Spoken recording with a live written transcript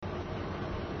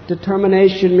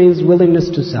Determination means willingness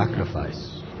to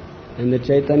sacrifice. In the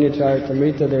Chaitanya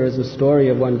Charitamrita there is a story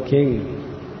of one king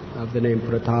of the name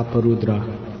Prataparudra.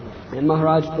 And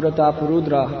Maharaj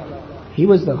Prataparudra, he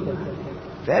was the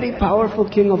very powerful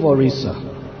king of Orissa.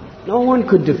 No one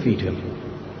could defeat him.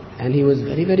 And he was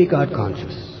very, very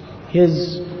God-conscious.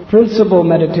 His principal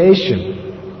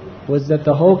meditation was that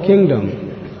the whole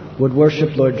kingdom would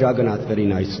worship Lord Jagannath very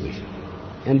nicely.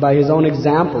 And by his own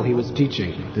example, he was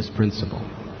teaching this principle.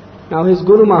 Now his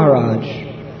Guru Maharaj,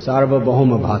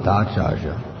 Sarvabhauma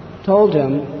Bhattacharya, told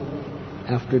him,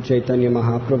 after Chaitanya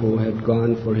Mahaprabhu had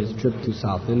gone for his trip to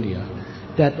South India,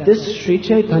 that this Sri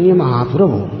Chaitanya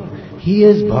Mahaprabhu, he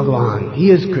is Bhagavan,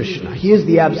 he is Krishna, he is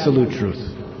the absolute truth.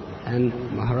 And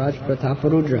Maharaj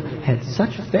Prataparudra had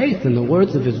such faith in the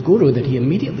words of his Guru that he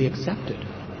immediately accepted.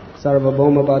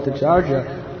 Sarvabhauma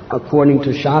Bhattacharya, according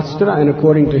to Shastra and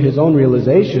according to his own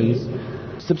realizations,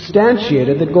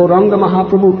 substantiated that Gauranga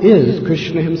Mahaprabhu is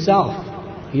Krishna himself.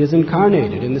 He is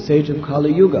incarnated in this age of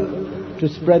Kali Yuga to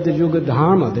spread the Yuga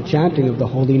Dharma, the chanting of the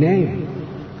holy name.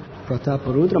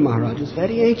 Prataparudra Maharaj was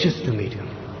very anxious to meet him.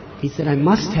 He said, I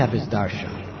must have his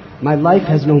darshan. My life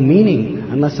has no meaning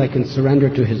unless I can surrender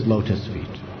to his lotus feet.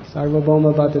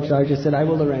 Sarvabhauma Bhattacharya said, I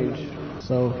will arrange.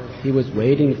 So he was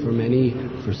waiting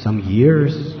for some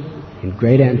years in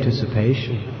great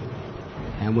anticipation.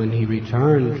 And when he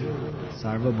returned,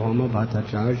 Sarvabhauma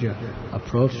Bhattacharya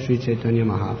approached Sri Chaitanya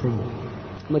Mahaprabhu.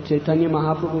 But Chaitanya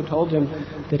Mahaprabhu told him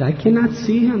that I cannot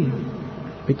see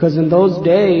him. Because in those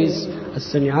days, a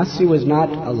sannyasi was not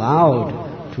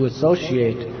allowed to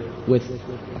associate with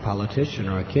a politician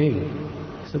or a king.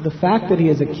 So the fact that he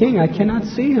is a king, I cannot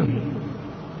see him.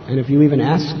 And if you even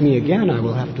ask me again, I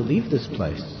will have to leave this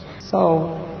place.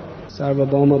 So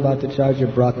Sarvabhauma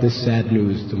Bhattacharya brought this sad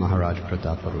news to Maharaj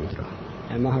Prataparudra.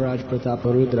 And Maharaj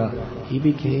Prataparudra, he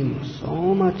became so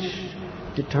much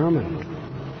determined.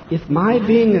 If my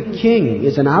being a king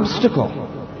is an obstacle,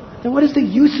 then what is the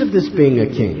use of this being a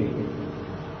king?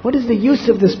 What is the use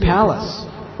of this palace?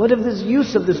 What is the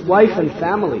use of this wife and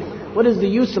family? What is the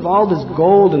use of all this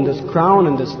gold and this crown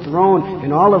and this throne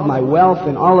and all of my wealth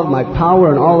and all of my power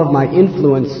and all of my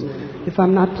influence if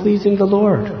I'm not pleasing the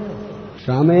Lord?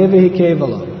 Shramevahi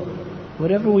kevalam.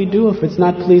 Whatever we do, if it's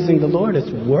not pleasing the Lord, it's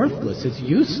worthless, it's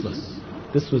useless.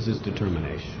 This was his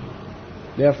determination.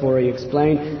 Therefore, he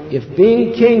explained, if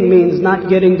being king means not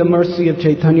getting the mercy of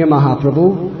Chaitanya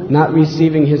Mahaprabhu, not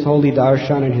receiving his holy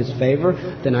darshan and his favor,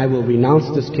 then I will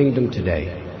renounce this kingdom today,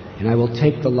 and I will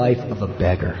take the life of a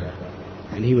beggar.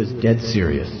 And he was dead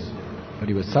serious. But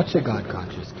he was such a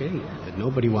God-conscious king that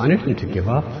nobody wanted him to give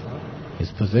up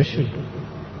his position.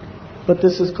 But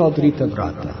this is called Rita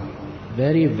Vrata.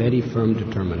 Very, very firm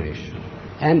determination.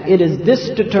 And it is this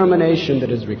determination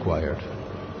that is required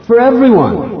for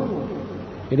everyone.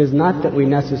 It is not that we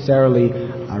necessarily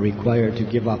are required to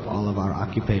give up all of our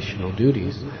occupational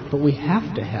duties, but we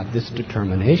have to have this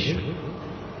determination.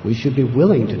 We should be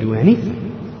willing to do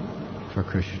anything for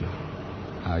Krishna.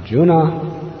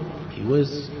 Arjuna, he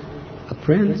was a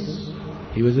prince.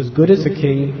 He was as good as a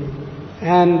king.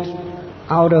 And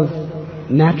out of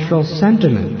natural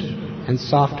sentiment and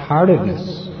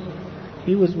soft-heartedness,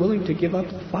 he was willing to give up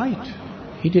the fight.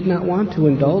 He did not want to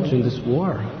indulge in this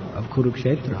war of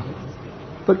Kurukshetra.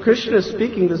 But Krishna is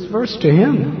speaking this verse to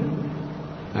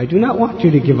him. I do not want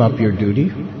you to give up your duty.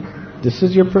 This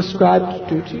is your prescribed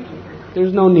duty.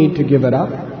 There's no need to give it up.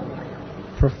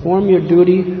 Perform your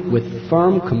duty with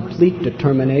firm, complete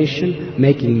determination,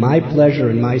 making my pleasure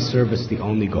and my service the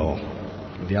only goal.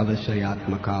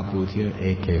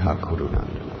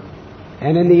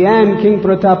 And in the end, King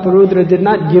Prataparudra did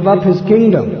not give up his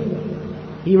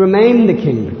kingdom. He remained the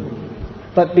kingdom.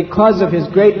 But because of his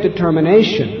great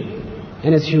determination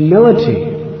and his humility,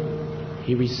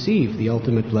 he received the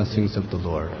ultimate blessings of the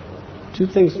Lord. Two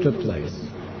things took place.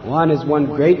 One is one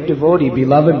great devotee,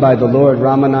 beloved by the Lord,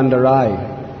 Ramananda Rai.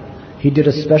 He did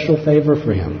a special favor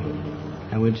for him.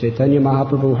 And when Chaitanya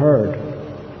Mahaprabhu heard,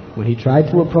 when he tried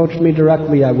to approach me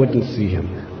directly, I wouldn't see him.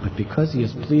 But because he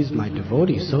has pleased my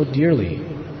devotee so dearly,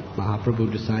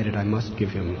 Mahaprabhu decided I must give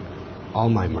him all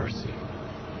my mercy.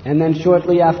 And then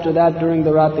shortly after that, during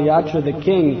the Ratha Yatra, the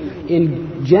king,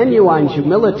 in genuine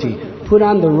humility, put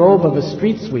on the robe of a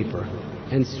street sweeper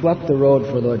and swept the road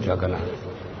for Lord Jagannath.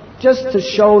 Just to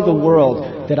show the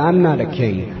world that I'm not a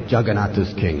king, Jagannath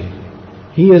is king.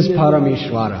 He is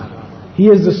Parameshwara. He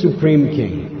is the supreme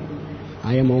king.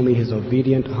 I am only his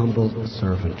obedient, humble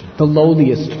servant, the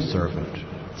lowliest servant,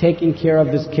 taking care of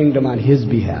this kingdom on his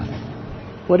behalf.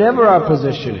 Whatever our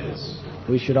position is,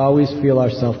 we should always feel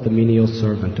ourselves the menial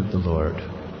servant of the Lord.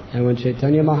 And when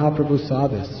Chaitanya Mahaprabhu saw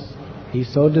this, He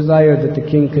so desired that the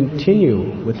king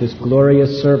continue with this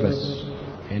glorious service,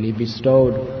 and he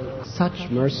bestowed such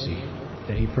mercy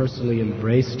that he personally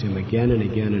embraced him again and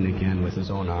again and again with his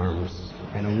own arms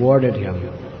and awarded him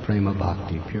prema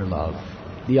bhakti, pure love,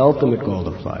 the ultimate goal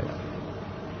of life.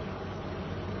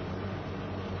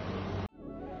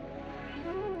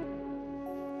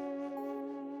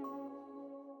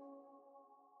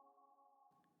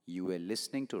 You were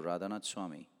listening to Radhanath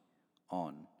Swami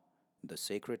on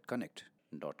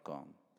thesacredconnect.com.